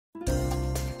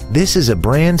This is a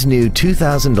brand new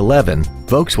 2011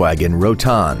 Volkswagen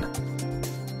Routan.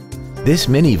 This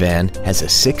minivan has a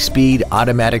 6-speed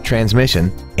automatic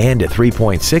transmission and a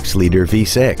 3.6-liter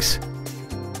V6.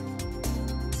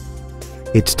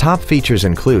 Its top features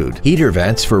include heater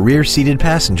vents for rear-seated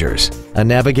passengers, a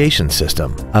navigation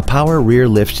system, a power rear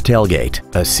lift tailgate,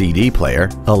 a CD player,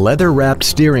 a leather-wrapped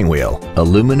steering wheel,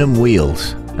 aluminum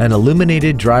wheels, an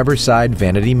illuminated driver's side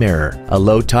vanity mirror, a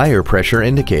low tire pressure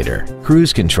indicator,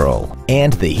 cruise control,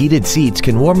 and the heated seats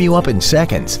can warm you up in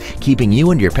seconds, keeping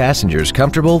you and your passengers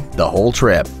comfortable the whole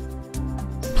trip.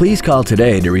 Please call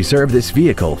today to reserve this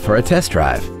vehicle for a test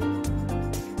drive.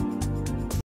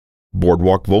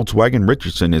 Boardwalk Volkswagen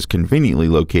Richardson is conveniently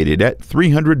located at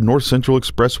 300 North Central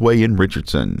Expressway in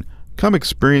Richardson. Come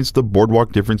experience the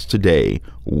Boardwalk difference today.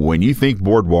 When you think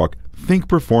Boardwalk, think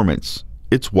performance.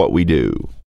 It's what we do.